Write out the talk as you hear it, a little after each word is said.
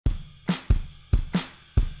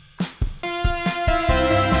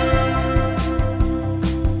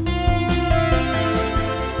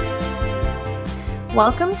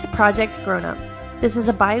Welcome to Project Grownup. This is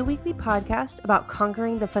a bi-weekly podcast about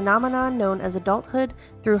conquering the phenomenon known as adulthood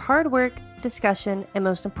through hard work, discussion, and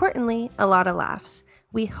most importantly, a lot of laughs.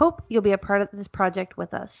 We hope you'll be a part of this project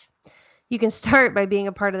with us. You can start by being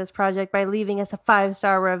a part of this project by leaving us a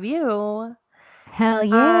 5-star review. Hell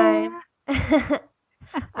yeah.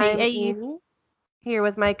 I'm Amy, here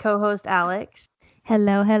with my co-host Alex.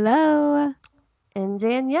 Hello. And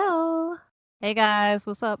Danielle. Hey guys,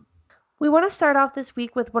 what's up? We want to start off this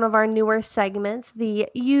week with one of our newer segments, the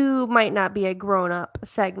You Might Not Be a Grown-Up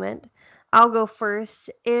segment. I'll go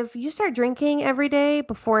first. If you start drinking every day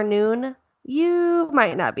before noon, you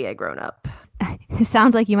might not be a grown-up. It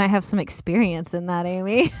sounds like you might have some experience in that,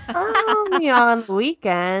 Amy. Only on the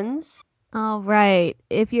weekends. All right.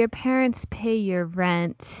 If your parents pay your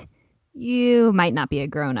rent, you might not be a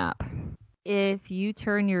grown-up. If you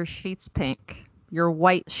turn your sheets pink, your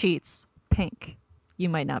white sheets pink, you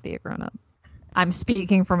might not be a grown-up. I'm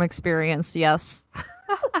speaking from experience, yes.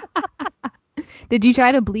 Did you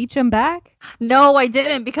try to bleach them back? No, I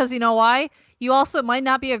didn't, because you know why? You also might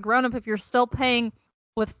not be a grown-up if you're still paying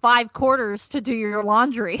with 5 quarters to do your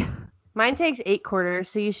laundry. Mine takes 8 quarters,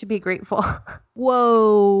 so you should be grateful.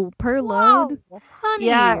 Whoa, per load? Honey.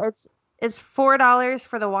 Yeah, it's $4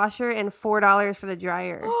 for the washer and $4 for the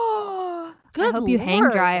dryer. Good I hope you hang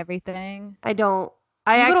Lord. dry everything. I don't.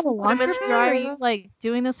 You I go to actually a put them in the laundromat, or dryer. are you like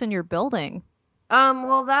doing this in your building?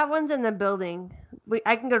 Well, that one's in the building.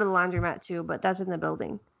 I can go to the laundromat too, but that's in the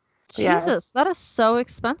building. Yeah, Jesus, that is so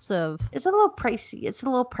expensive. It's a little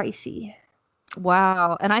pricey.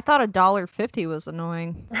 Wow, and I thought $1.50 was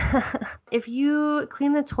annoying. If you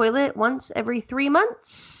clean the toilet once every 3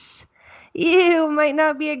 months, you might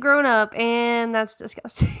not be a grown-up, and that's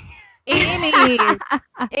disgusting.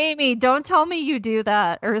 Amy, don't tell me you do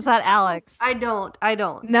that. Or is that Alex? I don't.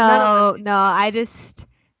 No, I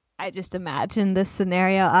just imagined this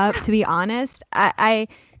scenario up, to be honest. I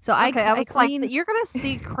was clean. like, you're gonna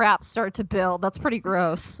see crap start to build. That's pretty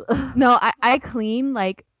gross. No, I clean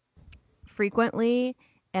like frequently,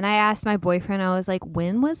 and I asked my boyfriend, I was like,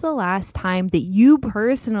 when was the last time that you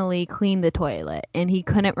personally cleaned the toilet? And he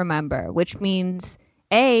couldn't remember, which means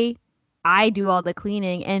A, I do all the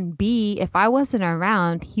cleaning, and B, if I wasn't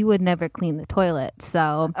around, he would never clean the toilet.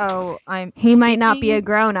 So he might not be a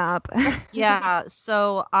grown-up. Yeah,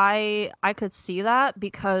 so I could see that,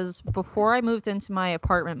 because before I moved into my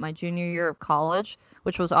apartment my junior year of college,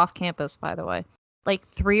 which was off campus, by the way, like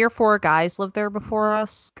 3 or 4 guys lived there before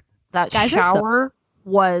us. That shower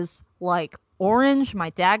was like orange.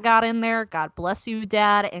 My dad got in there, God bless you,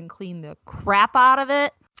 Dad, and cleaned the crap out of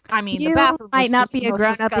it. I mean, the bathroom might was not just be the a most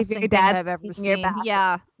grown-up if disgusting your thing dad's I've ever in seen. your bathroom.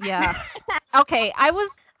 Yeah. Okay, I was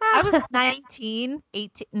 19,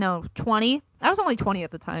 18, no, 20. I was only 20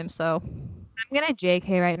 at the time, so. I'm going to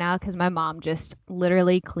JK right now because my mom just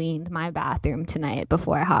literally cleaned my bathroom tonight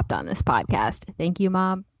before I hopped on this podcast. Thank you,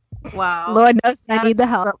 Mom. Wow. Lord knows I need the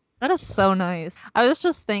help. That is so nice. I was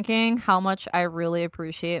just thinking how much I really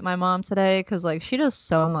appreciate my mom today, because like she does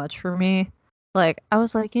so much for me. Like, I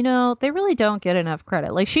was like, they really don't get enough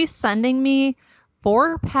credit. Like, she's sending me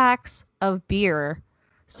 4 packs of beer.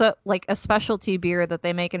 So, like, a specialty beer that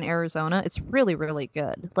they make in Arizona. It's really, really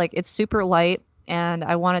good. Like, it's super light, and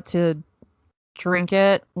I wanted to drink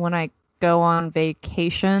it when I go on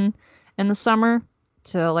vacation in the summer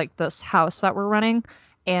to, like, this house that we're renting.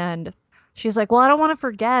 And she's like, well, I don't want to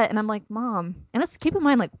forget. And I'm like, Mom, and let's keep in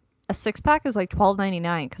mind, like, a 6-pack is like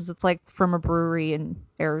 $12.99 because it's like from a brewery in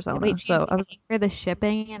Arizona. Wait, so I was for the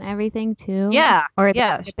shipping and everything too? Yeah. Or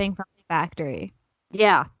the shipping from the factory?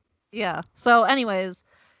 Yeah. So anyways,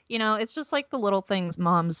 it's just like the little things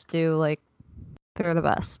moms do. Like, they're the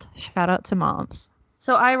best. Shout out to moms.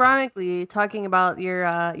 So ironically, talking about your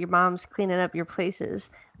mom's cleaning up your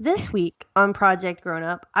places, this week on Project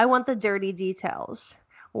Grownup, I want the dirty details.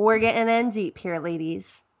 We're getting in deep here,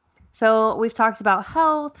 ladies. So we've talked about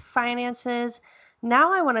health, finances.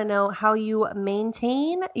 Now I want to know how you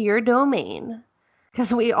maintain your domain.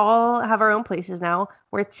 Because we all have our own places now.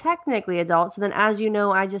 We're technically adults. And then as you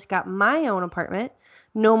know, I just got my own apartment.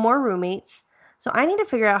 No more roommates. So I need to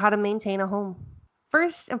figure out how to maintain a home.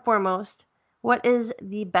 First and foremost, what is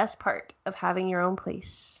the best part of having your own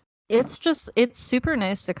place? It's super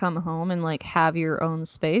nice to come home and like have your own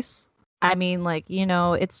space. I mean, like,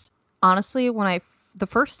 it's honestly the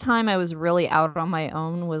first time I was really out on my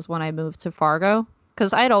own was when I moved to Fargo,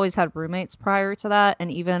 because I had always had roommates prior to that, and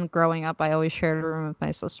even growing up I always shared a room with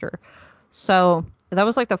my sister. So that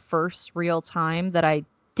was like the first real time that I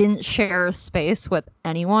didn't share a space with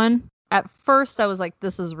anyone. At first I was like,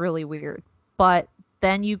 this is really weird, but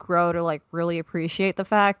then you grow to like really appreciate the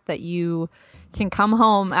fact that you can come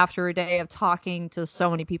home after a day of talking to so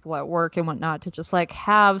many people at work and whatnot to just like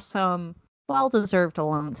have some well-deserved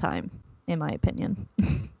alone time, in my opinion.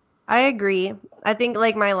 I agree. I think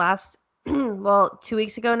like my last, well, 2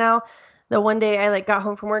 weeks ago now, the one day I like got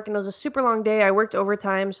home from work and it was a super long day. I worked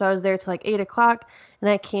overtime, so I was there till like 8 o'clock. And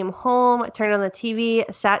I came home, I turned on the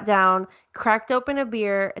TV, sat down, cracked open a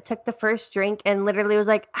beer, took the first drink, and literally was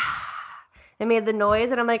like, ah, it made the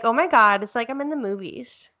noise, and I'm like, oh my god, it's like I'm in the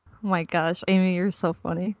movies. Oh my gosh, Amy, you're so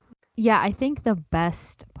funny. Yeah, I think the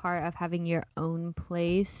best part of having your own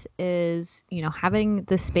place is, having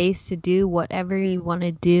the space to do whatever you want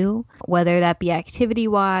to do, whether that be activity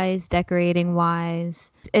wise, decorating wise.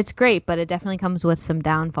 It's great, but it definitely comes with some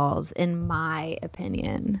downfalls, in my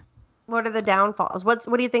opinion. What are the downfalls? What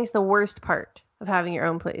do you think's the worst part of having your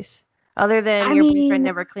own place? Other than I your mean- boyfriend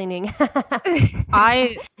never cleaning.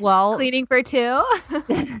 Cleaning for two?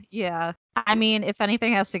 Yeah. I mean, if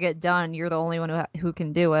anything has to get done, you're the only one who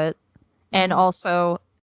can do it. And also,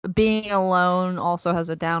 being alone also has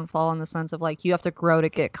a downfall in the sense of like you have to grow to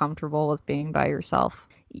get comfortable with being by yourself.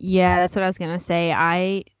 Yeah, that's what I was gonna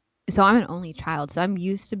say. So I'm an only child, so I'm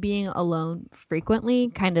used to being alone frequently,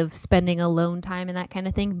 kind of spending alone time and that kind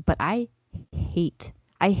of thing. But I hate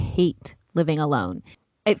living alone.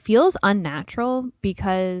 It feels unnatural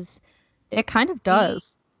because It kind of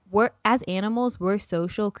does. as animals, we're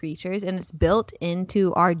social creatures, and it's built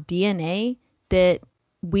into our DNA that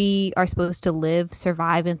we are supposed to live,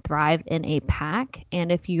 survive, and thrive in a pack.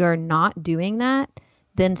 And if you're not doing that,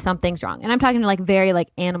 then something's wrong. And I'm talking like very like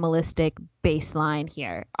animalistic baseline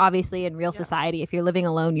here. Obviously, in real society, if you're living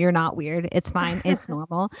alone, you're not weird. It's fine. It's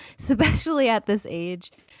normal, especially at this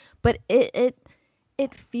age. But it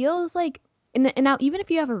feels like, and now even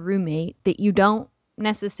if you have a roommate that you don't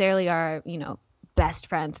necessarily are, best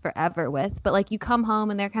friends forever with, but like you come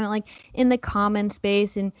home and they're kind of like in the common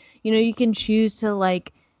space, and you can choose to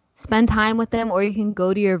like spend time with them, or you can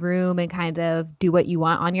go to your room and kind of do what you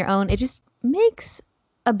want on your own. It just makes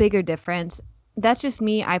a bigger difference. That's just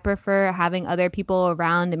me. I prefer having other people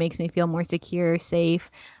around. It makes me feel more secure,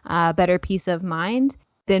 safe, better peace of mind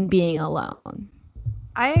than being alone.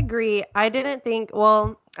 I agree. I didn't think,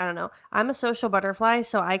 well, I don't know. I'm a social butterfly,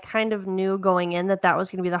 so I kind of knew going in that was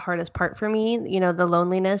going to be the hardest part for me, the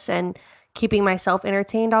loneliness and keeping myself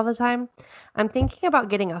entertained all the time. I'm thinking about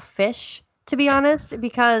getting a fish, to be honest,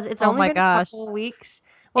 because it's only been a couple of weeks.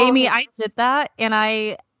 Well, Amy, okay, I did that, and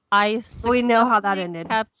I we know how that successfully ended.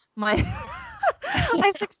 kept my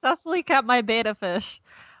I successfully kept my beta fish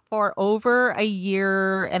for over a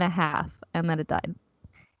year and a half, and then it died.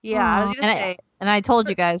 Yeah, I was gonna say. And I told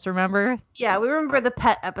you guys, remember? Yeah, we remember the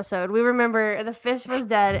pet episode. We remember the fish was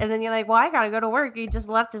dead, and then you're like, well, I gotta go to work. He just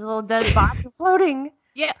left his little dead body floating.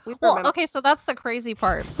 Yeah. Well, okay, so that's the crazy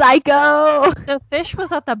part. Psycho! The fish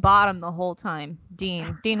was at the bottom the whole time.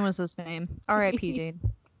 Dean. Dean was his name. R.I.P. Dean.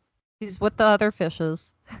 He's with the other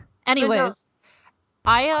fishes. Anyways,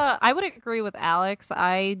 I would agree with Alex.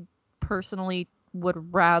 I personally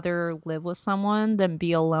would rather live with someone than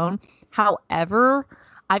be alone. However,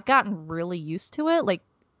 I've gotten really used to it. Like,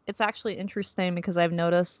 it's actually interesting because I've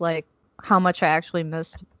noticed like how much I actually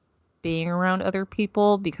missed being around other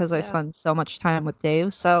people because I spend so much time with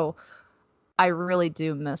Dave. So I really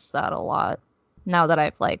do miss that a lot now that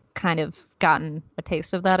I've like kind of gotten a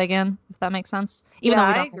taste of that again, if that makes sense. Even though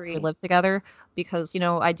we don't really live together, because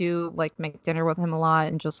I do like make dinner with him a lot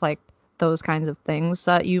and just like those kinds of things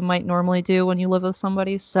that you might normally do when you live with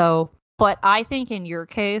somebody. So, but I think in your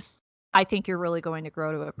case, I think you're really going to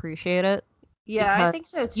grow to appreciate it. Yeah, I think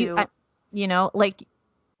so too. Like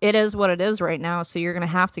it is what it is right now, so you're gonna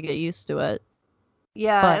have to get used to it.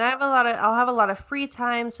 Yeah, and I'll have a lot of free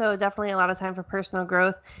time, so definitely a lot of time for personal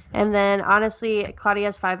growth. And then honestly,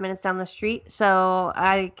 Claudia's 5 minutes down the street, so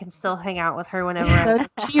I can still hang out with her whenever. So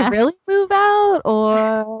did she really move out,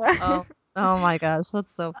 or? Oh my gosh,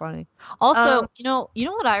 that's so funny. Also, you know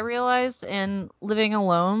what I realized in living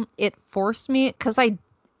alone? It forced me, because I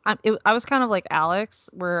was kind of like Alex,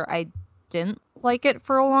 where I didn't like it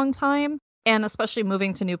for a long time. And especially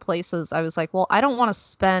moving to new places, I was like, well, I don't want to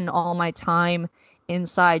spend all my time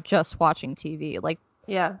inside just watching TV. Like,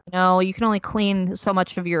 yeah, you can only clean so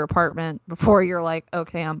much of your apartment before you're like,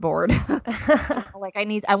 okay, I'm bored. Like,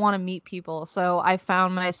 I want to meet people. So I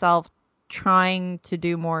found myself trying to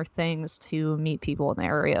do more things to meet people in the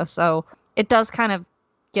area. So it does kind of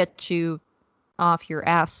get you off your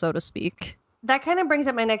ass, so to speak. That kind of brings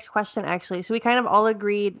up my next question, actually. So we kind of all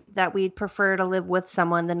agreed that we'd prefer to live with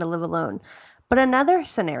someone than to live alone. But another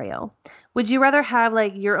scenario, would you rather have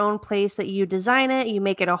like your own place that you design it, you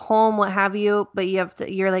make it a home, what have you, but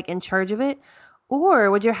you're like in charge of it?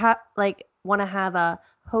 Or would you want to have a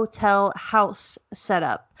hotel house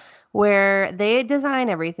setup where they design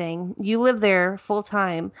everything. You live there full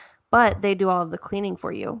time, but they do all of the cleaning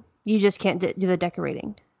for you. You just can't do the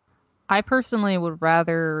decorating. I personally would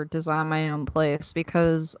rather design my own place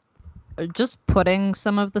because just putting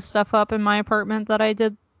some of the stuff up in my apartment that I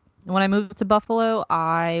did when I moved to Buffalo,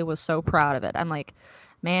 I was so proud of it. I'm like,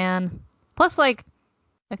 man. Plus, like,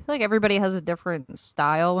 I feel like everybody has a different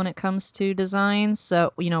style when it comes to design.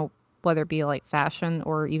 So, whether it be like fashion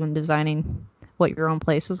or even designing what your own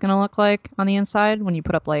place is going to look like on the inside when you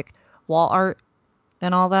put up like wall art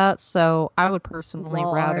and all that. So I would personally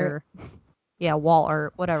rather, yeah, wall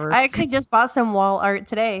art, whatever. I actually just bought some wall art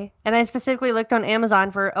today, and I specifically looked on Amazon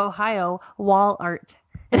for Ohio wall art,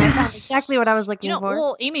 and I found exactly what I was looking for.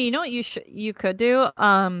 Well, Amy, you know what you could do?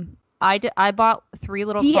 I bought 3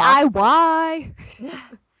 little DIY.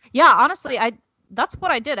 Yeah, honestly, that's what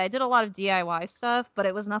I did. I did a lot of DIY stuff, but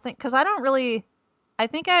it was nothing because I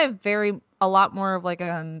think I have a lot more of like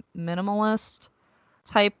a minimalist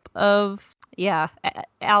type of, yeah,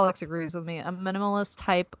 Alex agrees with me, a minimalist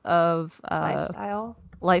type of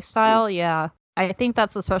lifestyle, yeah. I think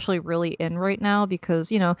that's especially really in right now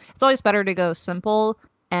because, it's always better to go simple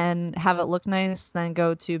and have it look nice than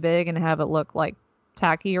go too big and have it look like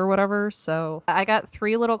tacky or whatever. So I got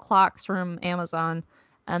 3 little clocks from Amazon,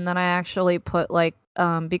 and then I actually put like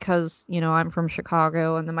because I'm from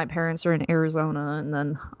Chicago and then my parents are in Arizona and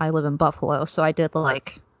then I live in Buffalo, so I did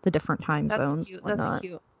like the different time zones. Cute. That's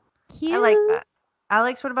cute. I like that.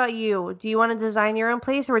 Alex, what about you? Do you want to design your own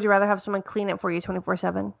place, or would you rather have someone clean it for you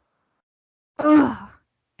 24/7?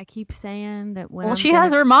 I keep saying that when she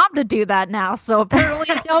has her mom to do that now, so apparently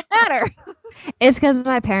it don't matter. It's because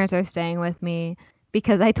my parents are staying with me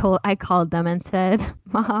because I called them and said,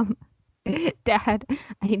 Mom, Dad,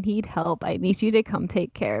 I need help. I need you to come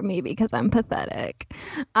take care of me because I'm pathetic.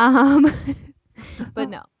 But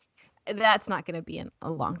no, that's not going to be a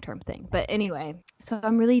long-term thing. But anyway, so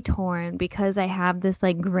I'm really torn because I have this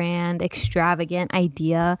like grand, extravagant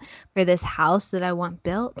idea for this house that I want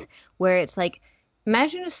built where it's like,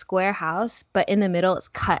 imagine a square house, but in the middle it's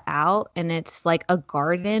cut out and it's like a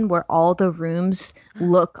garden where all the rooms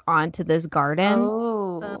look onto this garden.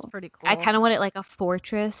 Oh, that's pretty cool. I kind of want it like a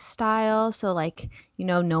fortress style. So like,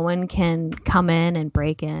 no one can come in and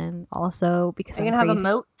break in also because I'm going to have a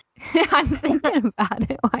moat. I'm thinking about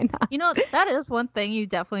it. Why not? That is one thing you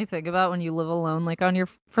definitely think about when you live alone, like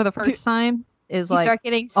for the first time. Is you like, start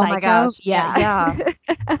getting psycho. Oh my gosh, yeah.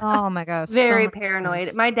 Oh my gosh, very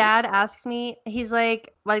paranoid. My dad asks me, he's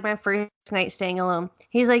like my first night staying alone.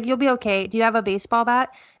 He's like, "You'll be okay. Do you have a baseball bat?"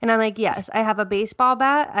 And I'm like, "Yes, I have a baseball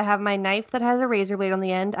bat. I have my knife that has a razor blade on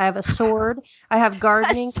the end. I have a sword. I have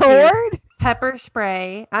gardening sword, pepper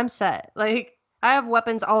spray. I'm set. Like I have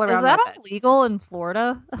weapons all around." Is that illegal in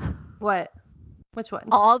Florida? What? Which one?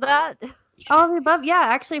 All that? All of the above. Yeah,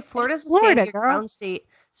 actually, Florida's a stand your ground state.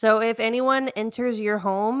 So if anyone enters your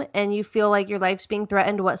home and you feel like your life's being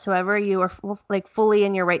threatened whatsoever, you are like fully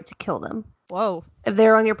in your right to kill them. Whoa. If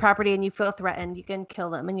they're on your property and you feel threatened, you can kill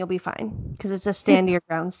them and you'll be fine because it's a stand your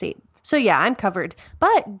ground state. So yeah, I'm covered.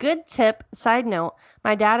 But good tip, side note,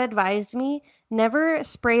 my dad advised me never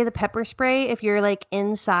spray the pepper spray if you're like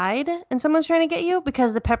inside and someone's trying to get you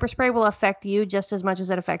because the pepper spray will affect you just as much as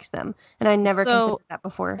it affects them. And I never considered that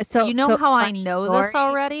before. So how I know this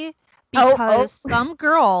already? Because some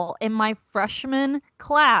girl in my freshman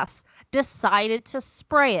class decided to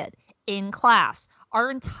spray it in class.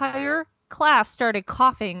 Our entire class started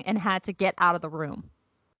coughing and had to get out of the room.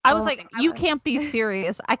 I was like, you can't be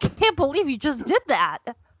serious. I can't believe you just did that.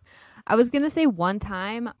 I was going to say one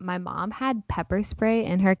time my mom had pepper spray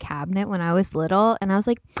in her cabinet when I was little. And I was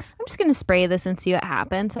like, I'm just going to spray this and see what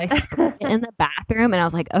happens. So I sprayed it in the bathroom and I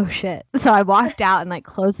was like, oh shit. So I walked out and like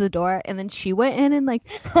closed the door. And then she went in and like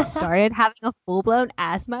started having a full blown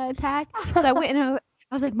asthma attack. So I went in and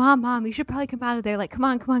I was like, Mom, you should probably come out of there. Like, come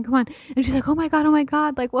on. And she's like, oh my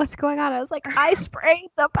God. Like, what's going on? I was like, I sprayed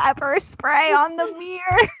the pepper spray on the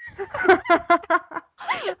mirror.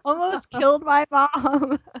 Almost killed my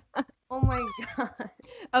mom. Oh my God.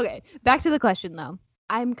 Okay, back to the question though.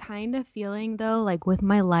 I'm kind of feeling though, like with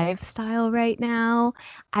my lifestyle right now,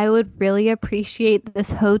 I would really appreciate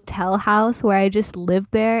this hotel house where I just live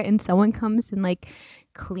there and someone comes and like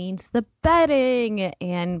cleans the bedding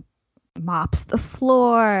and mops the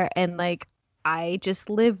floor and like I just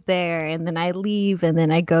live there and then I leave and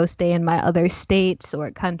then I go stay in my other states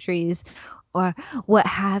or countries or what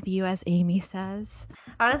have you, as Amy says.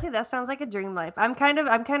 Honestly, that sounds like a dream life. I'm kind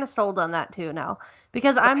of sold on that too now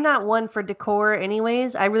because I'm not one for decor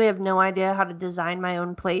anyways. I really have no idea how to design my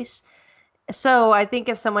own place. So I think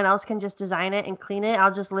if someone else can just design it and clean it,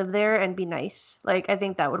 I'll just live there and be nice. Like, I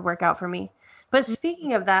think that would work out for me. But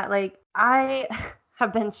speaking of that, like, I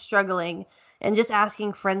have been struggling and just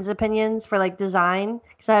asking friends' opinions for like design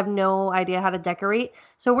because I have no idea how to decorate.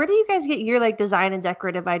 So where do you guys get your like design and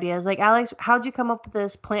decorative ideas? Like, Alex, how'd you come up with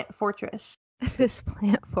this plant fortress? This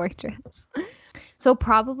plant fortress. So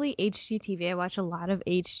probably HGTV. I watch a lot of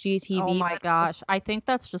HGTV. Oh my gosh. I think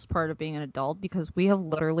that's just part of being an adult because we have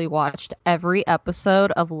literally watched every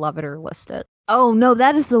episode of Love It or List It. Oh no,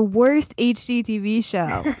 that is the worst HGTV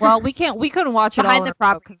show. Well, we couldn't watch it Behind all the in a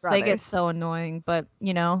row Property 'cause they get Brothers. so annoying. But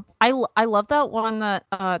I love that one that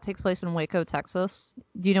takes place in Waco, Texas.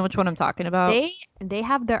 Do you know which one I'm talking about? They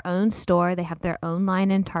have their own store. They have their own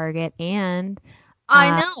line in Target, and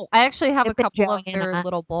I know. I actually have a Chip and couple of their Joanna.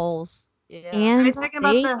 little bowls. Yeah. Are you and talking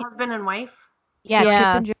about the husband and wife? yeah, Chip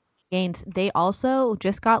Yeah. and Joanna Gaines. They also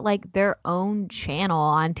just got like their own channel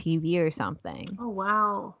on TV or something. Oh,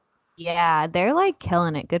 wow. Yeah, they're like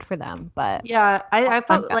killing it. Good for them. But Yeah, I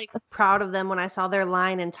felt God. like proud of them when I saw their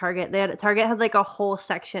line in Target. Target had like a whole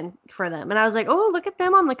section for them, and I was like, "Oh, look at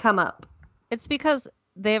them on the come up." It's because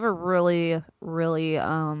they have a really, really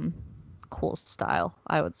cool style,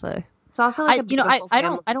 I would say. It's also like a beautiful I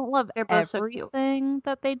family. don't love They're both so cute. everything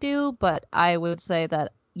that they do, but I would say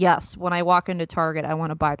that yes, when I walk into Target, I want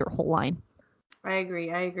to buy their whole line. I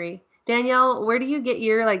agree. Danielle, where do you get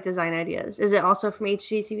your like design ideas? Is it also from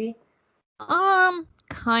HGTV?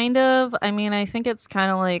 Kind of. I mean, I think it's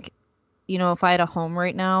kind of like, if I had a home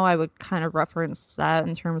right now, I would kind of reference that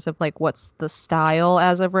in terms of like what's the style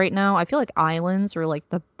as of right now. I feel like islands are like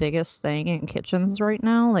the biggest thing in kitchens right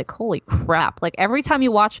now. Like, holy crap. Like every time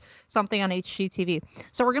you watch something on HGTV.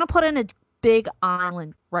 So we're going to put in a big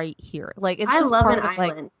island right here. Like it's just love part an of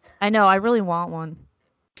like, island. I know, I really want one.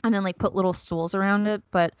 And then like put little stools around it.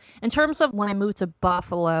 But in terms of when I moved to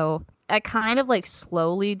Buffalo, I kind of like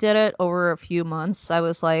slowly did it over a few months. I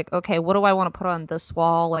was like, okay, what do I want to put on this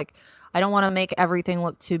wall? Like, I don't want to make everything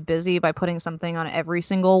look too busy by putting something on every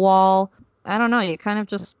single wall. I don't know. You kind of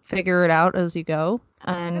just figure it out as you go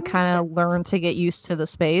and kind of learn to get used to the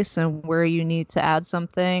space and where you need to add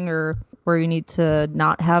something or where you need to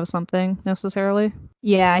not have something necessarily.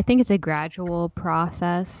 Yeah, I think it's a gradual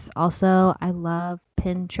process. Also, I love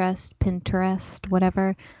Pinterest,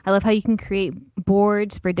 whatever. I love how you can create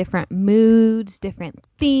boards for different moods, different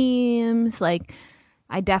themes. Like,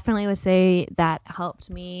 I definitely would say that helped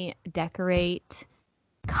me decorate,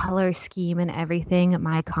 color scheme, and everything at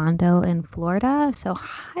my condo in Florida. So,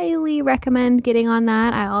 highly recommend getting on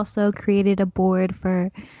that. I also created a board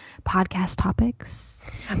for podcast topics.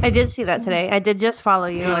 I did see that today. I did just follow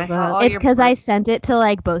you. And I saw all It's your because I posts. sent it to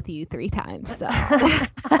like both of you 3 times. So.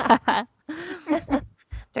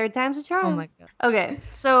 Third time's a charm. Oh my god. Okay,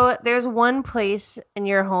 so there's one place in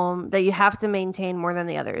your home that you have to maintain more than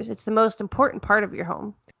the others. It's the most important part of your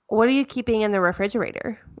home. What are you keeping in the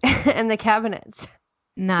refrigerator and the cabinets?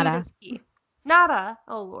 Nada. Food is key. Nada.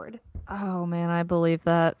 Oh Lord. Oh man, I believe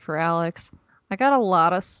that for Alex. I got a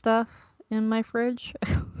lot of stuff in my fridge.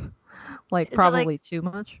 Like Is it, probably too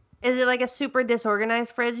much. Is it like a super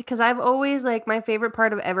disorganized fridge? Because I've always like my favorite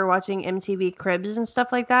part of ever watching MTV Cribs and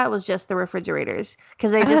stuff like that was just the refrigerators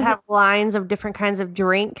because they just have lines of different kinds of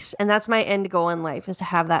drinks, and that's my end goal in life is to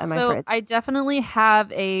have that in my fridge. I definitely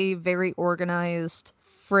have a very organized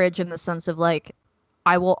fridge in the sense of like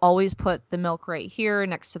I will always put the milk right here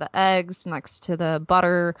next to the eggs, next to the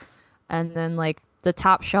butter, and then like the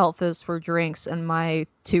top shelf is for drinks and my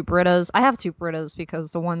 2 Britas. I have 2 Britas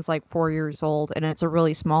because the one's like 4 years old and it's a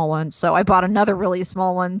really small one. So I bought another really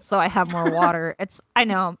small one so I have more water. I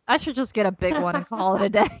know. I should just get a big one and call it a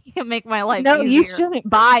day and make my life easier. You shouldn't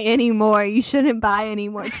buy any more. You shouldn't buy any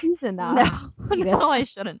more. Cheese enough. No, I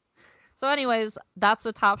shouldn't. So anyways, that's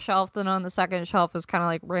the top shelf. Then on the second shelf is kind of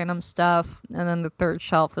like random stuff. And then the third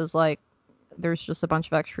shelf is like, there's just a bunch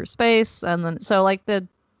of extra space. And then, so like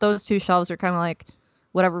those 2 shelves are kind of like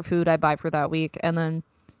whatever food I buy for that week. And then,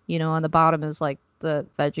 on the bottom is like the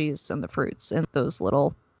veggies and the fruits in those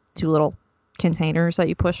 2 little containers that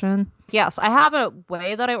you push in. Yes, I have a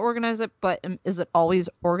way that I organize it, but is it always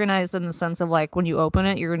organized in the sense of like when you open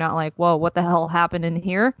it, you're not like, whoa, what the hell happened in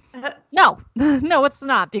here? No, no, it's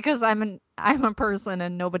not because I'm a person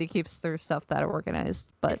and nobody keeps their stuff that organized.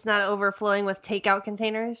 But it's not overflowing with takeout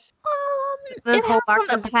containers. It has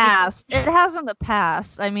in the past. It has in the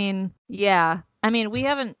past. I mean, yeah. I mean, we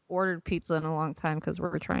haven't ordered pizza in a long time because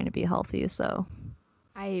we're trying to be healthy. So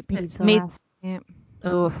I ate pizza last night.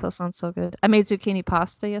 Oh, that sounds so good. I made zucchini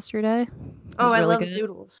pasta yesterday. Oh, I love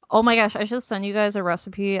zoodles. Oh my gosh, I should send you guys a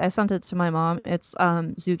recipe. I sent it to my mom. It's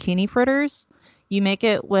zucchini fritters. You make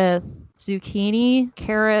it with zucchini,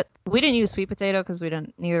 carrot. We didn't use sweet potato because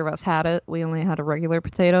neither of us had it. We only had a regular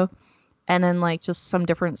potato. And then like just some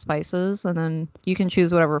different spices, and then you can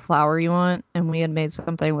choose whatever flour you want. And we had made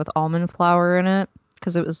something with almond flour in it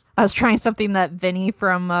because I was trying something that Vinny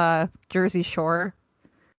from Jersey Shore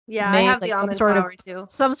Yeah, I made, have like the almond sort of flour too.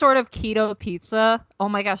 some sort of keto pizza. Oh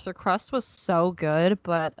my gosh, the crust was so good,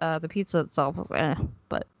 but the pizza itself was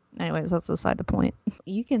But anyways, that's beside the point.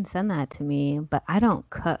 You can send that to me, but I don't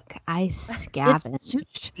cook. I scavenge. It's super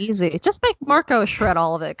easy. Just make Marco shred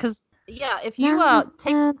all of it, because yeah, if you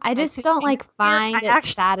take I my just two don't fingers like here, find I it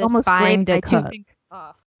actually almost satisfying scraped to my two cook. fingers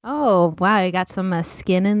off. Oh, wow, you got some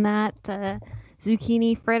skin in that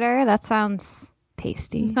zucchini fritter. That sounds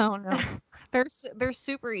tasty. No. They're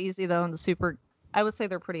super easy though, and I would say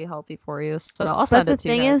they're pretty healthy for you. So I'll But send the it to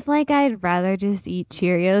you thing guys. is, like, I'd rather just eat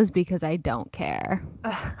Cheerios because I don't care.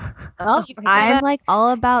 Oh, I'm like all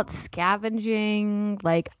about scavenging,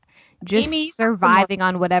 like just Amy, surviving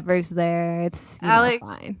on whatever's there. It's Alex,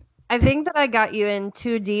 fine. I think that I got you in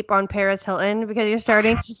too deep on Paris Hilton because you're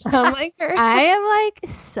starting to sound like her. I am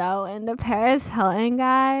like so into Paris Hilton,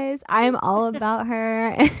 guys. I'm all about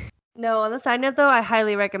her. No, on the side note though, I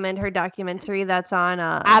highly recommend her documentary that's on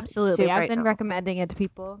Absolutely. YouTube I've right been now. recommending it to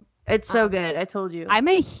people. It's so good. I told you. I'm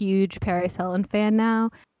a huge Paris Hilton fan now.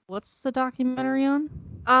 what's the documentary on?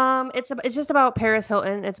 It's just about Paris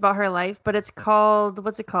Hilton. It's about her life, but it's called,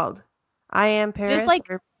 what's it called? I Am Paris, like,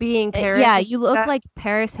 or Being Paris. Yeah, something you look that like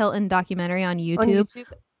Paris Hilton documentary on on YouTube. YouTube.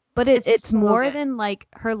 But It's it's so more good. than like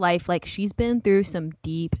her life. Like she's been through some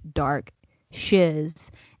deep, dark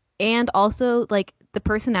shiz. And also like the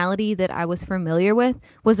personality that I was familiar with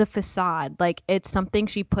was a facade. Like it's something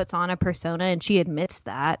she puts on a persona and she admits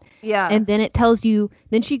that. Yeah. And then it tells you,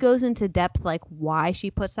 then she goes into depth like why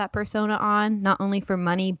she puts that persona on, not only for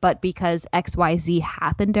money, but because XYZ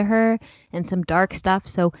happened to her and some dark stuff.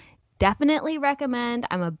 So definitely recommend.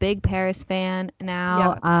 I'm a big Paris fan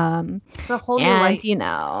now. It's a whole new And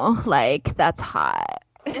light. like that's hot.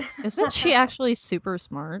 Isn't she actually super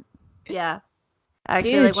smart? Yeah.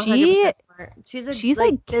 Actually, Dude, like 100% smart. she's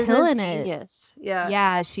like business killing it. genius. Yeah.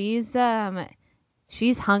 Yeah,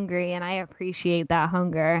 she's hungry and I appreciate that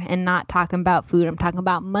hunger and not talking about food. I'm talking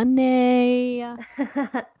about money.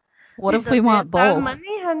 What if we want both?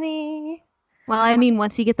 Money, honey. Well, I mean,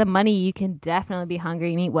 once you get the money, you can definitely be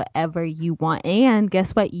hungry and eat whatever you want. And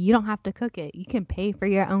guess what? You don't have to cook it. You can pay for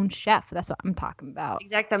your own chef. That's what I'm talking about.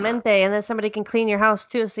 Exactamente. And then somebody can clean your house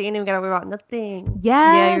too, so you ain't even gotta worry about nothing.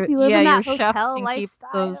 Yes, you live in that your chef hotel can keep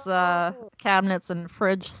lifestyle. those cabinets and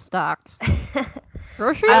fridge stocked.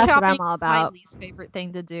 Grocery That's what shopping I'm all is my about. least favorite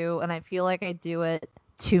thing to do, and I feel like I do it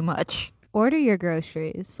too much. Order your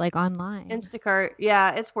groceries like online. Instacart.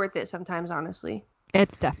 Yeah, it's worth it sometimes, honestly.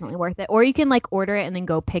 It's definitely worth it. Or you can like order it and then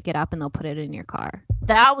go pick it up and they'll put it in your car.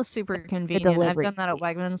 That was super convenient. I've delivery done that at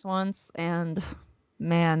Wegmans once, and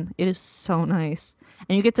man, it is so nice.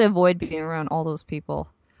 And you get to avoid being around all those people.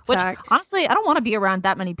 Which, Facts. honestly, I don't want to be around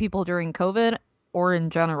that many people during COVID or in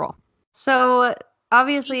general. So,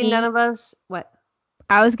 obviously, Me. none of us... What?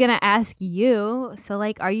 I was gonna ask you, so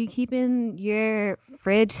like, are you keeping your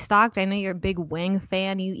fridge stocked? I know you're a big wing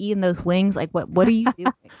fan. You eating those wings? Like, what are you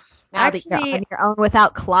doing now that you're Actually, on your own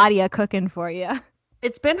without Claudia cooking for you?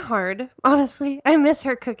 it's been hard, honestly. I miss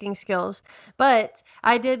her cooking skills. But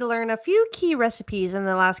I did learn a few key recipes in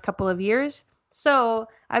the last couple of years. So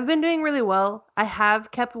I've been doing really well. I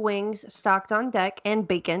have kept wings stocked on deck and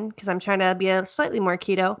bacon because I'm trying to be a slightly more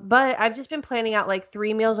keto. But I've just been planning out like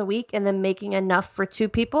 3 meals a week and then making enough for 2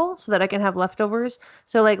 people so that I can have leftovers.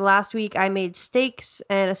 So like last week I made steaks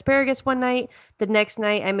and asparagus one night. The next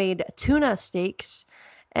night I made tuna steaks.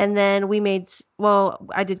 And then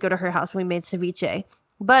I did go to her house and we made ceviche.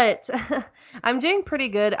 But I'm doing pretty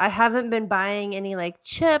good. I haven't been buying any like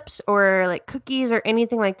chips or like cookies or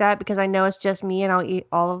anything like that because I know it's just me and I'll eat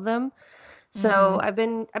all of them. So I've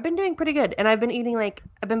been doing pretty good. And I've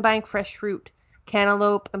been buying fresh fruit,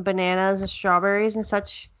 cantaloupe and bananas and strawberries and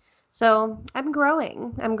such. So I'm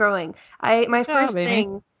growing. My first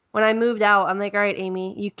thing when I moved out, I'm like, all right,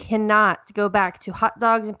 Amy, you cannot go back to hot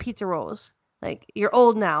dogs and pizza rolls. Like, you're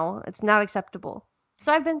old now. It's not acceptable.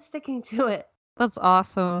 So I've been sticking to it. That's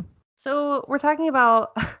awesome. So we're talking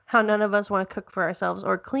about how none of us want to cook for ourselves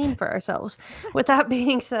or clean for ourselves. With that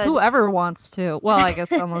being said... Whoever wants to. Well, I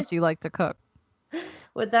guess unless you like to cook.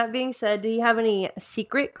 With that being said, do you have any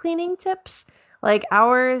secret cleaning tips? Like,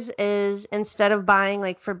 ours is, instead of buying,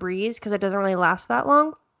 like, Febreze, because it doesn't really last that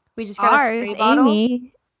long, we just got a spray bottle.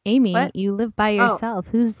 Amy, What? you live by yourself.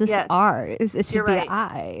 Who's this yes. ours? It should You're be right.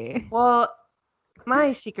 I. Well,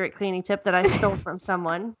 my secret cleaning tip that I stole from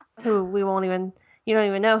someone who you don't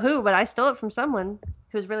even know who, but I stole it from someone.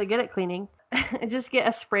 who was really good at cleaning. Just get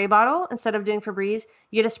a spray bottle instead of doing Febreze.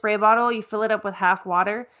 You get a spray bottle, you fill it up with half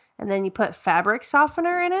water, and then you put fabric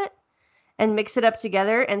softener in it and mix it up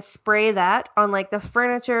together and spray that on like the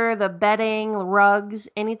furniture, the bedding, rugs,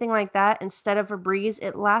 anything like that. Instead of Febreze,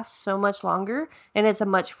 it lasts so much longer and it's a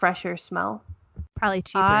much fresher smell. Probably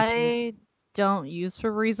cheaper. I don't use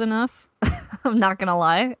Febreze enough. I'm not gonna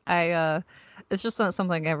lie. It's just not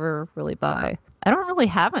something I ever really buy. I don't really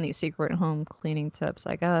have any secret home cleaning tips,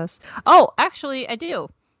 I guess. Oh, actually, I do.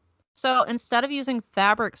 So instead of using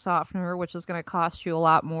fabric softener, which is going to cost you a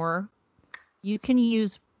lot more, you can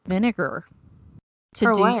use vinegar to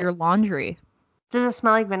For do what? your laundry. Does it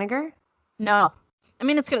smell like vinegar? No. I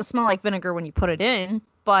mean, it's going to smell like vinegar when you put it in,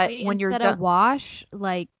 but Wait, when you're instead done. of wash,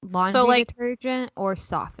 like laundry detergent or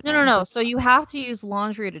softener? No. So you have to use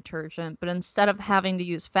laundry detergent, but instead of having to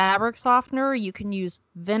use fabric softener, you can use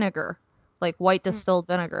vinegar, like white distilled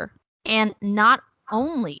vinegar. And not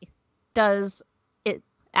only does it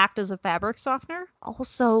act as a fabric softener,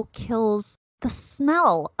 also kills the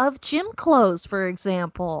smell of gym clothes, for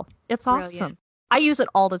example. It's awesome. Brilliant. I use it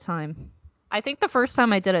all the time. I think the first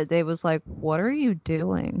time I did it, Dave was like, "What are you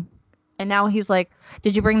doing?" And now he's like,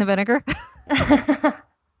 "Did you bring the vinegar?"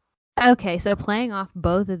 Okay, so playing off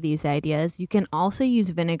both of these ideas, you can also use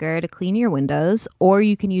vinegar to clean your windows, or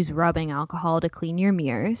you can use rubbing alcohol to clean your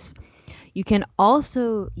mirrors. You can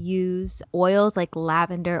also use oils like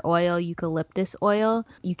lavender oil, eucalyptus oil.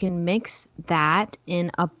 You can mix that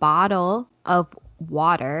in a bottle of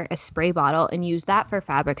water, a spray bottle, and use that for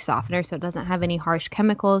fabric softener so it doesn't have any harsh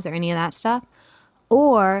chemicals or any of that stuff.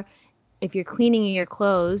 Or if you're cleaning your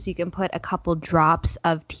clothes, you can put a couple drops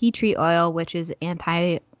of tea tree oil, which is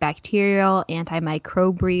antibacterial,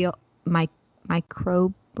 antimicrobial,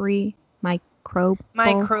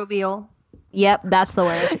 Microbial. Yep, that's the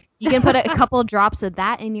word. You can put a couple drops of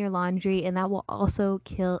that in your laundry, and that will also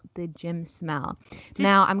kill the gym smell.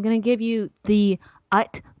 Now, I'm going to give you the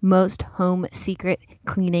utmost home secret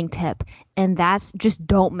cleaning tip, and that's just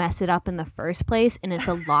don't mess it up in the first place, and it's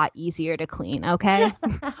a lot easier to clean, okay?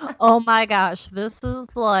 Oh my gosh, this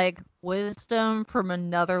is like wisdom from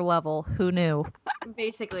another level. Who knew?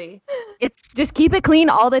 Basically. It's just keep it clean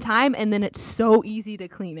all the time, and then it's so easy to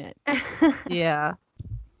clean it. Yeah.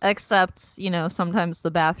 Except, sometimes the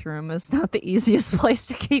bathroom is not the easiest place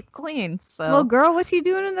to keep clean. So Well, girl, what you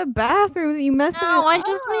doing in the bathroom? You messing it no, up? I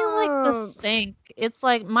just mean like the sink. It's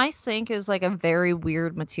like my sink is like a very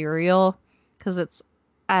weird material because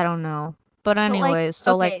I don't know. But anyways,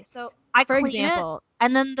 so I for clean example, it,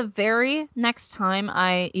 and then the very next time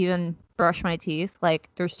I even brush my teeth, like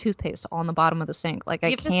there's toothpaste on the bottom of the sink. Like You I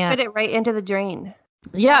have to can't. spit it right into the drain.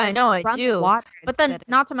 Yeah, I know I run do. water But and then, spit it.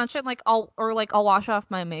 not to mention, I'll wash off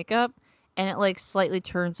my makeup, and it like slightly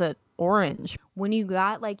turns it orange. When you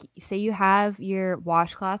got say you have your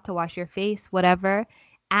washcloth to wash your face, whatever,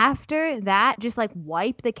 after that, just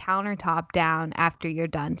wipe the countertop down after you're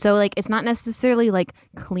done. So it's not necessarily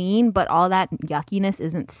clean, but all that yuckiness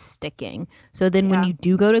isn't sticking. So then when you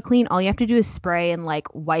do go to clean, all you have to do is spray and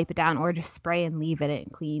wipe it down, or just spray and leave it.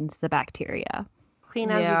 It cleans the bacteria. Clean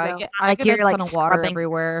as you go. I get you're, a ton of water scrubbing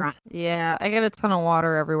everywhere. front. Yeah, I get a ton of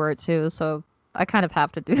water everywhere too, so I kind of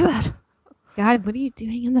have to do that. God, what are you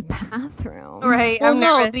doing in the bathroom? Right. Well, I'm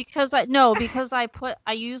no, nervous. because I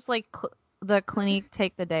use the Clinique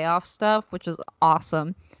take the day off stuff, which is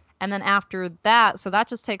awesome. And then after that, so that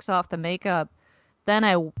just takes off the makeup. Then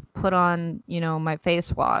I put on, my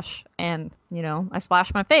face wash and, I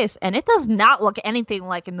splash my face, and it does not look anything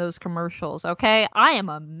like in those commercials. Okay. I am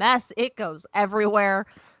a mess. It goes everywhere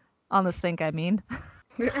on the sink. I mean,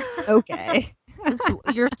 Okay.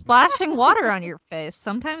 you're splashing water on your face.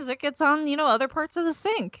 Sometimes it gets on, other parts of the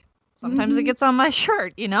sink. Sometimes it gets on my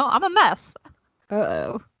shirt. I'm a mess.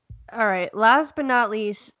 Uh-oh. All right. Last but not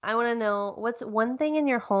least, I want to know what's one thing in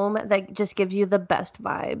your home that just gives you the best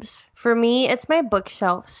vibes. For me, it's my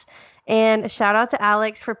bookshelves. And shout out to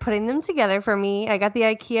Alex for putting them together for me. I got the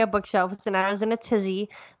IKEA bookshelves and I was in a tizzy.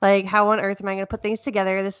 Like, how on earth am I going to put things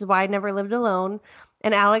together? This is why I never lived alone.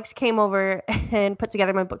 And Alex came over and put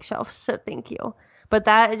together my bookshelves. So thank you. But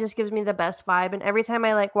it just gives me the best vibe. And every time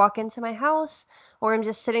I walk into my house or I'm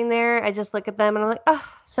just sitting there, I just look at them and I'm like, oh,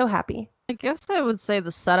 so happy. I guess I would say the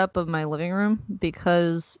setup of my living room,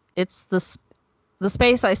 because it's the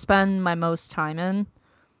space I spend my most time in.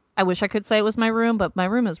 I wish I could say it was my room, but my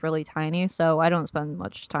room is really tiny, so I don't spend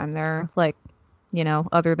much time there.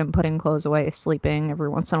 Other than putting clothes away, sleeping every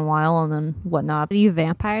once in a while, and then whatnot. Are you a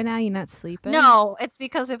vampire now? You're not sleeping? No, it's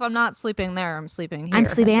because if I'm not sleeping there, I'm sleeping here. I'm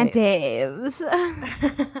sleeping at Dave's.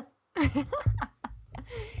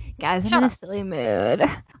 Guys, I'm in a silly mood.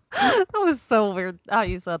 That was so weird how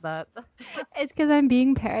you said that. It's because I'm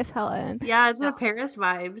being Paris Helen. Yeah, it's the No. Paris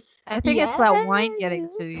vibes. I think it's that wine getting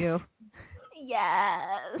to you.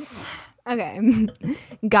 Yes. Okay.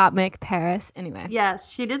 Gottmik, Paris. Anyway.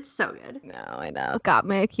 Yes, she did so good. No, I know.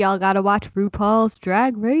 Gottmik, y'all gotta watch RuPaul's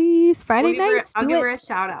Drag Race Friday nights. I'll Do give it. her a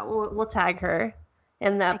shout out. We'll tag her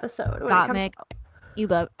in the episode when it comes Gottmik,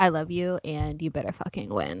 out. I love you, and you better fucking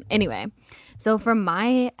win. Anyway, so for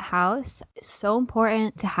my house, it's so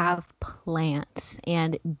important to have plants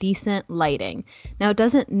and decent lighting. Now, it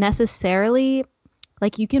doesn't necessarily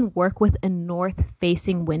like you can work with a north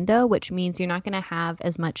facing window, which means you're not going to have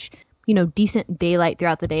as much, decent daylight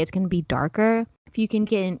throughout the day. It's going to be darker. If you can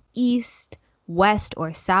get an east, west,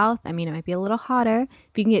 or south, I mean, it might be a little hotter.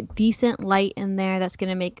 If you can get decent light in there, that's going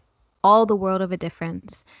to make all the world of a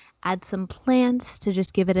difference. Add some plants to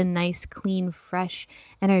just give it a nice, clean, fresh,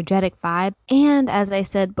 energetic vibe. And as I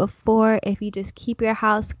said before, if you just keep your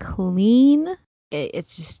house clean,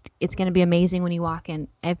 it's going to be amazing when you walk in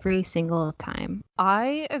every single time.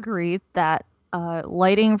 I agree that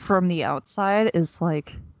lighting from the outside is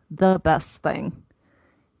like the best thing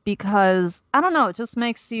because I don't know, it just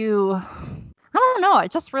makes you. I don't know. I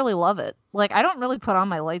just really love it. Like, I don't really put on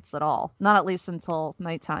my lights at all. Not at least until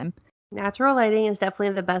nighttime. Natural lighting is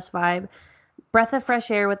definitely the best vibe. Breath of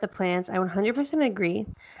fresh air with the plants. I 100% agree.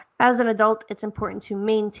 As an adult, it's important to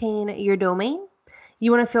maintain your domain.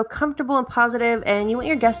 You want to feel comfortable and positive, and you want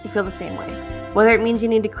your guests to feel the same way. Whether it means you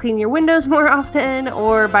need to clean your windows more often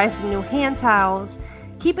or buy some new hand towels,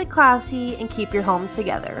 keep it classy and keep your home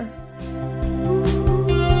together.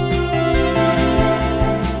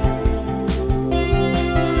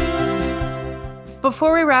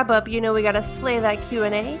 Before we wrap up, we gotta slay that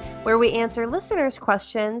Q&A where we answer listeners'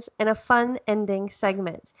 questions in a fun ending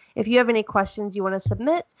segment. If you have any questions you want to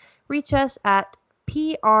submit, reach us at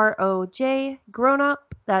Project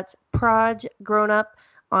Grownup, that's Project Grownup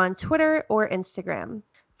on Twitter or Instagram.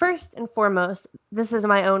 First and foremost, this is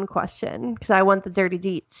my own question because I want the dirty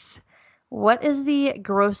deets. What is the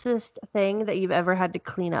grossest thing that you've ever had to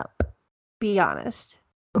clean up? Be honest.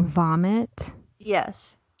 Vomit.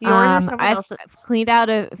 Yes. Yours or someone I've else's? cleaned out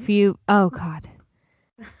a few. Oh God.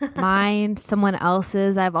 Mine, someone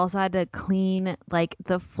else's. I've also had to clean like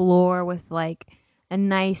the floor with like a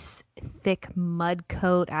nice thick mud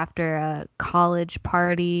coat after a college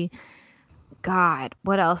party. God,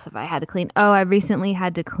 what else have I had to clean? Oh, I recently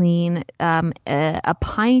had to clean a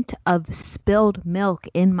pint of spilled milk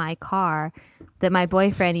in my car that my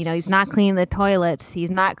boyfriend, he's not cleaning the toilets. He's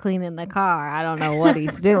not cleaning the car. I don't know what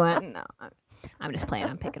he's doing. No, I'm just playing.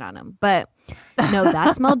 I'm picking on him. But no,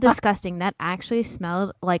 that smelled disgusting. That actually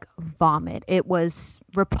smelled like vomit. It was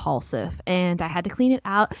repulsive. And I had to clean it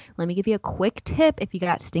out. Let me give you a quick tip. If you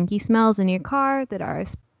got stinky smells in your car that are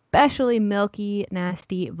especially milky,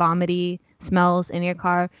 nasty, vomity smells in your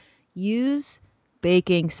car, use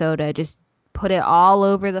baking soda. Just put it all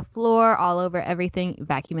over the floor, all over everything.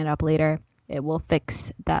 Vacuum it up later. It will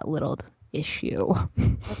fix that little issue.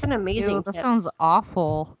 That's an amazing Ew, that tip. sounds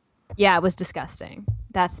awful. Yeah, it was disgusting.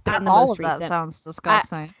 That's been the All most of that recent. sounds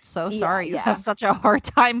disgusting. I'm so sorry you yeah. have such a hard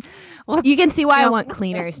time with. You can see why I No, want it's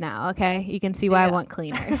cleaners just- now, okay? You can see why I Yeah. want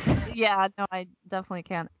cleaners. Yeah, no, I definitely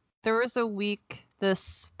can. There was a week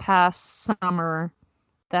this past summer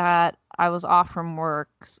that I was off from work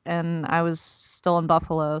and I was still in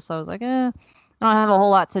Buffalo, so I was like, I don't have a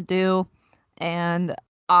whole lot to do, and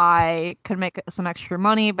I could make some extra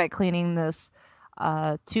money by cleaning this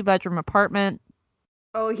 2-bedroom apartment.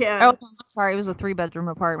 Oh, yeah. Oh, I'm sorry, it was a 3-bedroom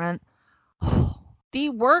apartment. The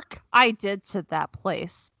work I did to that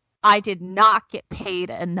place, I did not get paid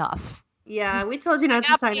enough. Yeah, we told you not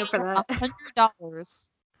to sign up for that. $100.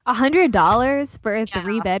 $100 for a Yeah,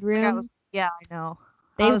 3-bedroom? Yeah, I know.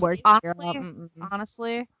 They was- worked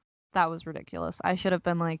honestly, that was ridiculous. I should have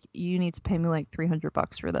been like, you need to pay me like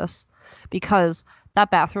 $300 for this, because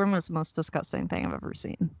that bathroom was the most disgusting thing I've ever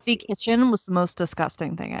seen. The kitchen was the most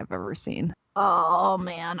disgusting thing I've ever seen. Oh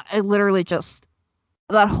man, I literally just,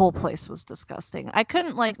 that whole place was disgusting. I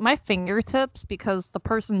couldn't, like, my fingertips, because the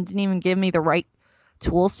person didn't even give me the right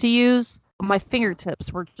tools to use, my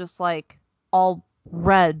fingertips were just like all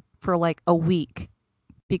red for like a week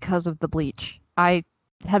because of the bleach. I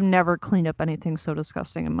have never cleaned up anything so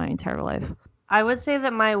disgusting in my entire life. I would say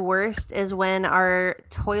that my worst is when our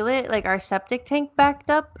toilet, like our septic tank, backed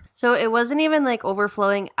up. So it wasn't even like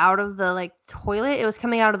overflowing out of the like toilet. It was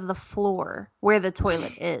coming out of the floor where the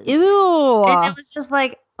toilet is. Ew! And it was just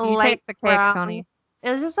like You light take the cake, brown. honey.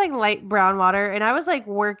 It was just like light brown water. And I was like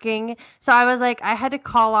working. So I was like, I had to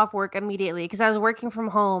call off work immediately because I was working from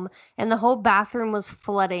home and the whole bathroom was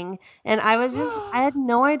flooding. And I was just, I had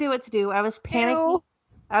no idea what to do. I was panicking. Ew.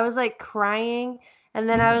 I was like crying, and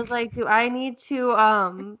then I was like, do I need to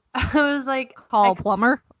I was like Call a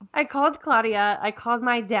plumber. I called Claudia, I called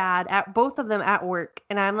my dad, at both of them at work,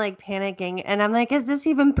 and I'm like panicking, and I'm like, is this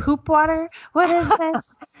even poop water? What is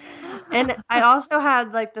this? And I also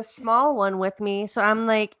had like the small one with me, so I'm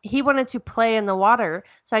like, he wanted to play in the water,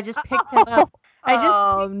 so I just picked him up. I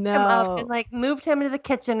just picked him up and like moved him to the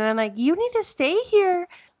kitchen, and I'm like, you need to stay here.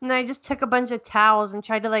 And I just took a bunch of towels and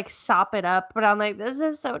tried to like sop it up, but I'm like, this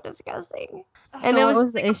is so disgusting. And So it what was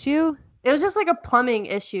was the issue? it was just like a plumbing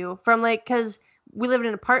issue from like because we lived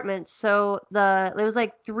in apartments, so there was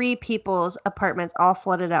like 3 people's apartments all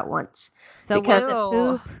flooded at once So because was it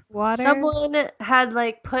Ew. poop, water? someone had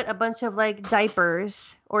like put a bunch of like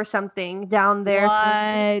diapers or something down there.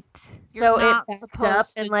 What? You're So it not backed up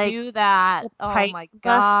supposed and to like do that. the Oh pipe my busted.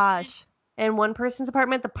 gosh. In one person's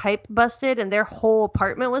apartment, the pipe busted and their whole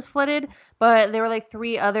apartment was flooded. But there were like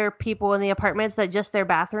 3 other people in the apartments that just their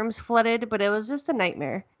bathrooms flooded. But it was just a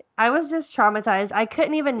nightmare. I was just traumatized. I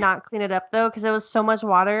couldn't even not clean it up though because there was so much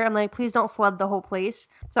water. I'm like, please don't flood the whole place.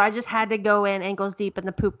 So I just had to go in ankles deep in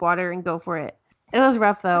the poop water and go for it. It was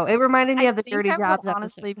rough though. It reminded me of the Dirty I Jobs would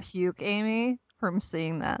honestly episode. puke, Amy, from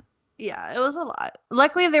seeing that. Yeah, it was a lot.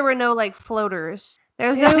 Luckily, there were no like floaters. There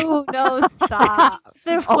was no Ew, no, stop.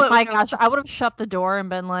 the Oh my float gosh, I would have shut the door and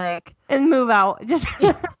been like, and move out. Just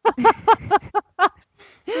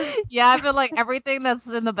yeah, I feel like everything that's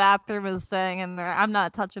in the bathroom is staying in there. I'm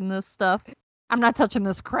not touching this stuff. I'm not touching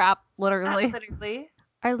this crap, literally. literally.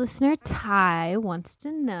 Our listener Ty wants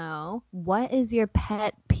to know, what is your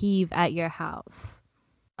pet peeve at your house?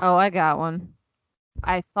 Oh, I got one.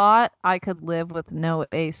 I thought I could live with no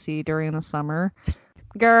AC during the summer.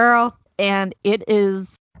 Girl. And it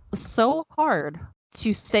is so hard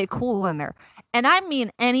to stay cool in there. And I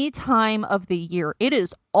mean any time of the year. It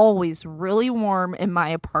is always really warm in my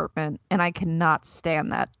apartment, and I cannot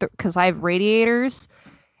stand that because I have radiators.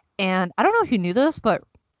 And I don't know if you knew this, but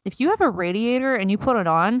if you have a radiator and you put it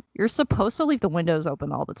on, you're supposed to leave the windows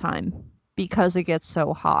open all the time because it gets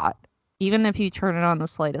so hot. Even if you turn it on the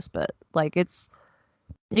slightest bit. Like it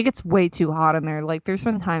gets way too hot in there. Like there's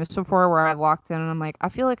been times before where I've walked in and I'm like, I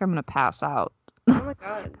feel like I'm gonna pass out. Oh my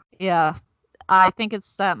god. Yeah. I think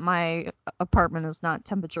it's that my apartment is not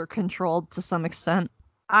temperature controlled to some extent.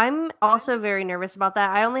 I'm also very nervous about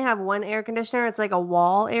that. I only have one air conditioner. It's like a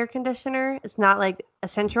wall air conditioner. It's not like a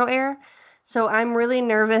central air. So I'm really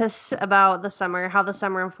nervous about the summer, how the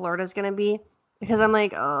summer in Florida is going to be, because I'm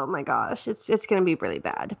like, oh my gosh, it's going to be really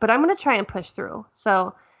bad. But I'm going to try and push through.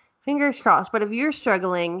 So fingers crossed. But if you're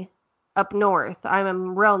struggling up north,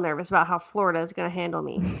 I'm real nervous about how Florida is going to handle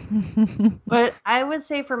me. But I would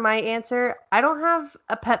say for my answer, I don't have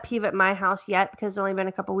a pet peeve at my house yet because it's only been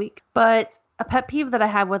a couple weeks. But a pet peeve that I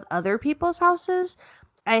have with other people's houses,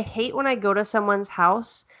 I hate when I go to someone's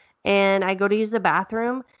house and I go to use the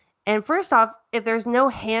bathroom. And first off, if there's no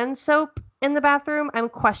hand soap in the bathroom, I'm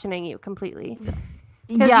questioning you completely.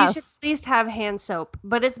 Because you should at least have hand soap.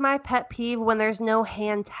 But it's my pet peeve when there's no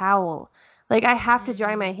hand towel. Like, I have to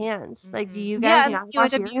dry my hands. Like, do you guys not you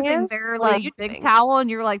wash end up your using hands? their What are like you big doing? towel,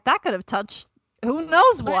 and you're like, that could have touched who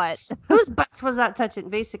knows what. Whose butts was that touching,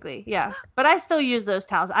 basically? Yeah. But I still use those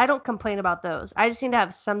towels. I don't complain about those. I just need to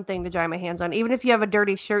have something to dry my hands on. Even if you have a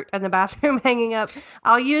dirty shirt in the bathroom hanging up,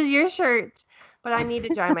 I'll use your shirt. But I need to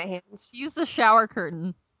dry my hands. Use the shower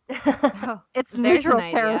curtain. Oh, It's there's an neutral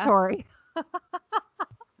idea. territory.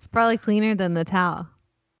 It's probably cleaner than the towel.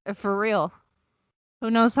 For real. Who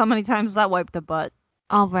knows how many times that wiped the butt?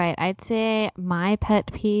 All right, I'd say my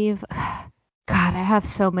pet peeve. God, I have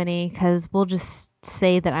so many because we'll just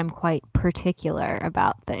say that I'm quite particular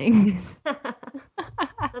about things.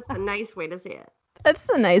 That's a nice way to say it. That's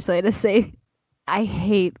the nice way to say. I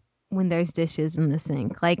hate when there's dishes in the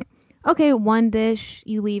sink. Like, okay, one dish,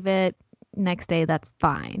 you leave it, next day, that's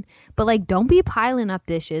fine. But like, don't be piling up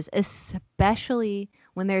dishes, especially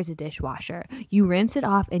when there's a dishwasher. You rinse it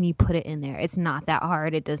off and you put it in there. It's not that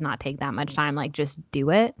hard. It does not take that much time. Like, just do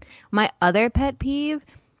it. My other pet peeve,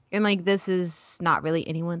 and like, this is not really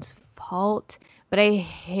anyone's fault, but I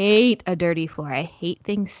hate a dirty floor. I hate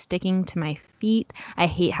things sticking to my feet. I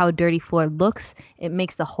hate how a dirty floor looks. It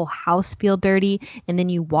makes the whole house feel dirty. And then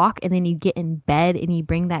you walk and then you get in bed and you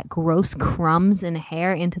bring that gross crumbs and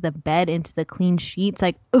hair into the bed, into the clean sheets.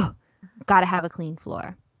 Like, ugh, gotta have a clean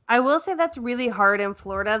floor. I will say that's really hard in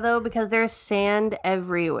Florida, though, because there's sand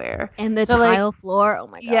everywhere. And the So, like, tile floor, oh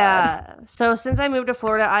my God. Yeah. So since I moved to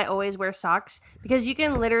Florida, I always wear socks because you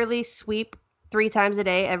can literally sweep 3 times a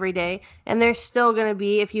day, every day. And there's still going to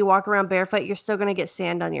be, if you walk around barefoot, you're still going to get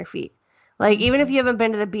sand on your feet. Like, even if you haven't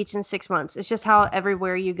been to the beach in 6 months, it's just how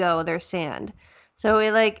everywhere you go, there's sand. So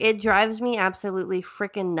it drives me absolutely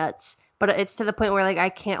freaking nuts. But it's to the point where I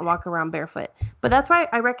can't walk around barefoot. But that's why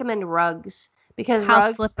I recommend rugs, because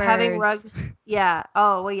House having slippers. rugs, yeah.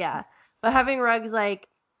 Oh, well, yeah. But having rugs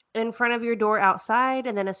in front of your door outside,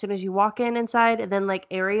 and then as soon as you walk inside, and then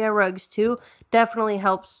area rugs too, definitely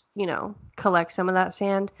helps, collect some of that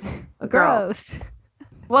sand. But girl, Gross.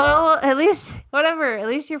 well, at least whatever. At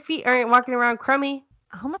least your feet aren't walking around crummy.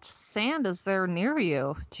 How much sand is there near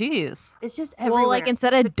you? Jeez. It's just everywhere. Well, like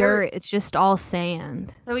instead The of dirt, it's just all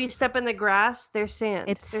sand. So when you step in the grass, there's sand.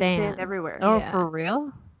 It's There's sand everywhere. Oh, Yeah. for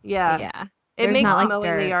real? Yeah. Yeah. It There's makes not, like,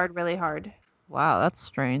 mowing the dirt. yard really hard. Wow, that's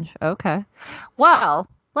strange. Okay. Well,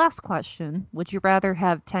 last question. Would you rather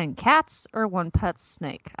have 10 cats or one pet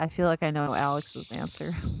snake? I feel like I know Alex's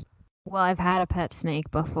answer. Well, I've had a pet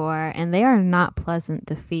snake before, and they are not pleasant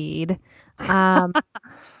to feed.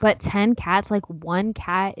 But 10 cats, one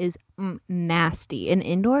cat is nasty. An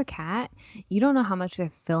indoor cat, you don't know how much they're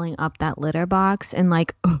filling up that litter box, and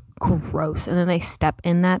gross. And then they step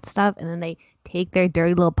in that stuff, and then they take their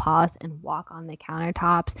dirty little paws and walk on the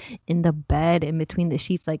countertops, in the bed, in between the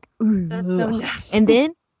sheets, That's so nasty.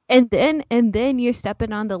 and then you're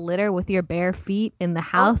stepping on the litter with your bare feet in the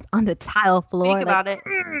house on the tile floor. Speak about it.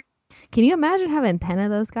 Can you imagine having 10 of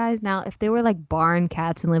those guys? Now, if they were barn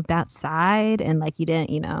cats and lived outside and you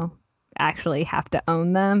didn't, actually have to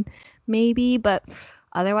own them, maybe. But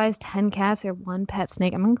otherwise, 10 cats or one pet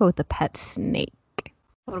snake. I'm going to go with the pet snake.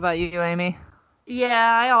 What about you, Amy?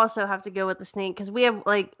 Yeah, I also have to go with the snake because we have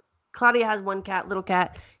Claudia has one cat, little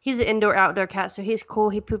cat. He's an indoor-outdoor cat, so he's cool.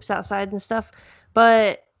 He poops outside and stuff.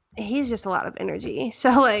 But he's just a lot of energy.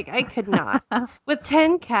 So I could not. With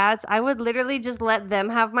 10 cats, I would literally just let them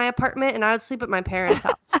have my apartment and I would sleep at my parents'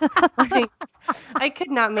 house. I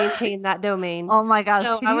could not maintain that domain. Oh my gosh.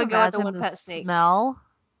 So Can I you would go with the imagine one pet snake. smell?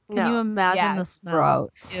 Can you imagine Yeah, the smell?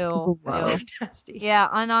 gross. Ew. Gross. Ew. Nasty. Yeah,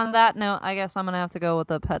 and on that note, I guess I'm going to have to go with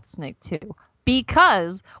the pet snake too.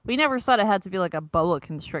 Because we never said it had to be a boa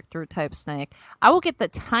constrictor type snake. I will get the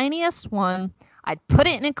tiniest one. I'd put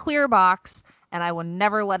it in a clear box, and I would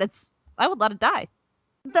never let it. I would let it die.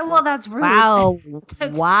 Well, that's rude. Wow.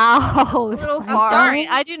 That's Wow. a little I'm far. sorry.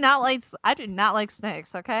 I do not like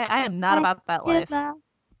snakes. Okay, I am not about that life.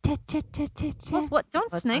 Plus, what?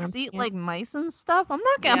 Don't What's snakes on? eat Yeah. mice and stuff? I'm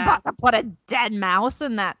not gonna Yeah. about to put a dead mouse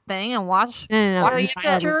in that thing and watch. No. Why you you have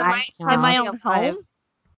get to your buy mice it in my alive. own home?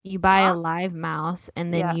 You buy Huh? a live mouse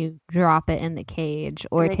and then Yeah. you drop it in the cage,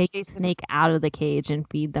 or they take the chase it. snake out of the cage and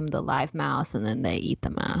feed them the live mouse, and then they eat the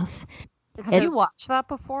mouse. Have you It's- watched that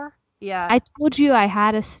before? Yeah. I told you I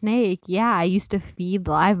had a snake. Yeah, I used to feed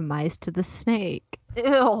live mice to the snake.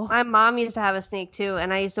 Ew. My mom used to have a snake too,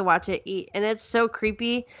 and I used to watch it eat, and it's so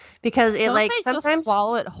creepy because it Don't they sometimes just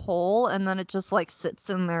swallow it whole and then it just sits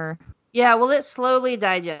in there? yeah, well it slowly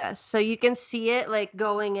digests, so you can see it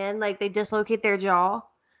going in, they dislocate their jaw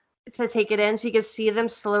to take it in, so you can see them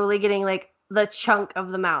slowly getting the chunk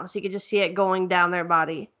of the mouse. You can just see it going down their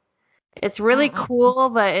body. It's really cool,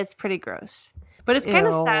 but it's pretty gross. But it's kind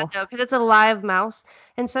of sad though, because it's a live mouse,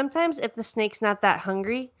 and sometimes if the snake's not that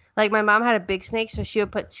hungry, my mom had a big snake, so she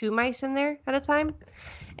would put 2 mice in there at a time,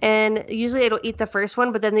 and usually it'll eat the first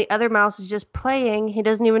one, but then the other mouse is just playing. He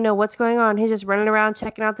doesn't even know what's going on. He's just running around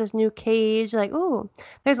checking out this new cage, oh,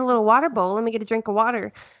 there's a little water bowl. Let me get a drink of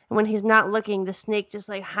water. And when he's not looking, the snake just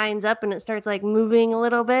hinds up and it starts moving a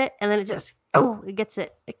little bit, and then it just it gets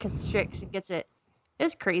it. It constricts. It gets it.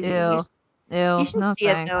 It's crazy. Ew. You should No see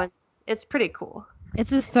thanks. it though. It's pretty cool.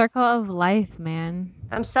 It's a circle of life, man.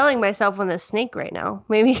 I'm selling myself on this snake right now.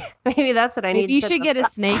 Maybe that's what I need. Maybe you instead should of get a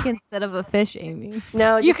snake instead of a fish, Amy.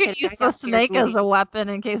 No, You just could kidding. use I the got scared snake as movie. a weapon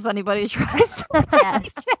in case anybody tries to. Yes.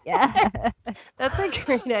 Yeah. That's a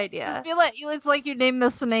great idea. Just be it's like you name the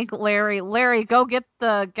snake Larry. Larry, go get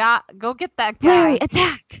that guy. Larry,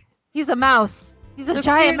 attack! He's a mouse. He's a So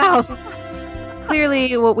giant clearly- mouse.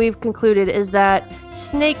 Clearly, what we've concluded is that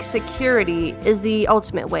snake security is the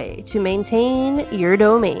ultimate way to maintain your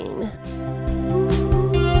domain.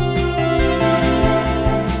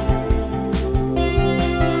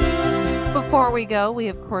 Before we go, we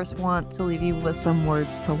of course want to leave you with some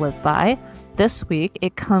words to live by. This week,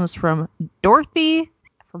 it comes from Dorothy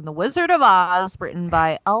from The Wizard of Oz, written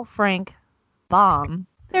by L. Frank Baum.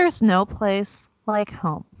 There's no place like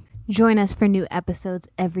home. Join us for new episodes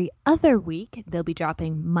every other week. They'll be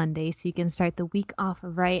dropping Monday, so you can start the week off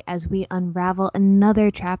right as we unravel another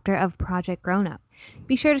chapter of Project Grownup.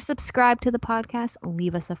 Be sure to subscribe to the podcast,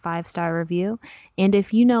 leave us a 5-star review, and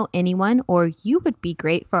if you know anyone or you would be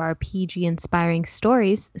great for our PG inspiring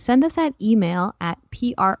stories, send us an email at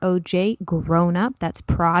projgrownup, that's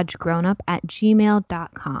projgrownup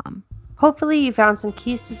 @gmail.com. Hopefully you found some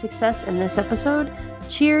keys to success in this episode.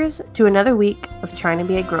 Cheers to another week of trying to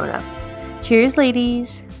be a grown-up. Cheers,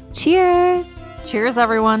 ladies. Cheers. Cheers,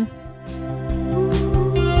 everyone.